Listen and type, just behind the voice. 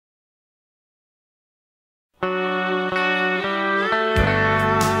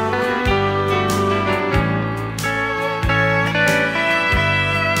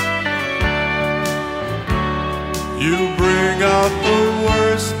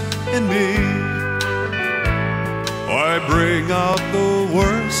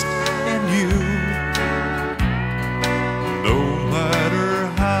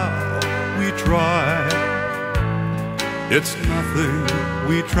It's nothing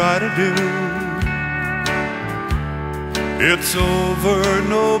we try to do. It's over,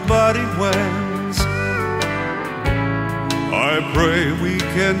 nobody wins. I pray we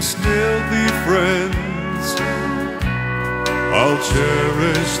can still be friends. I'll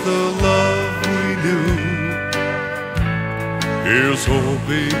cherish the love we knew. Here's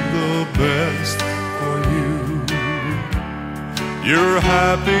hoping the best for you. You're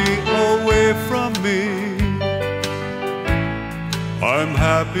happy away from me. I'm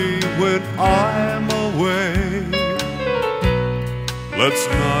happy when I'm away. Let's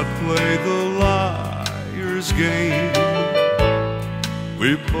not play the liar's game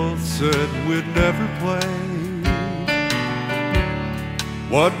we both said we'd never play.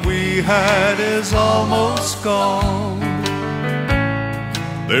 What we had is almost gone.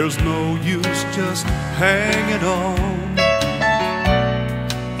 There's no use just hanging on.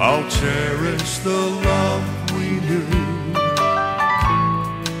 I'll cherish the love we knew.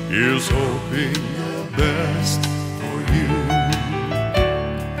 Here's hoping the best for you.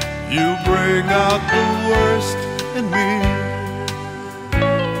 You bring out the worst in me.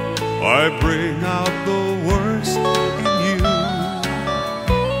 I bring out the worst in you.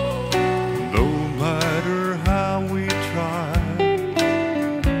 No matter how we try,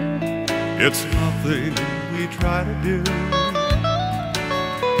 it's nothing we try to do.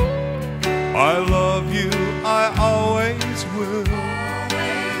 I love you, I always will.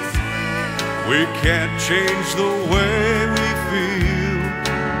 We can't change the way we feel.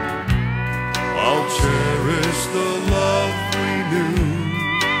 I'll cherish the love we knew.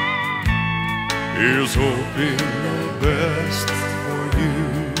 Here's hoping the best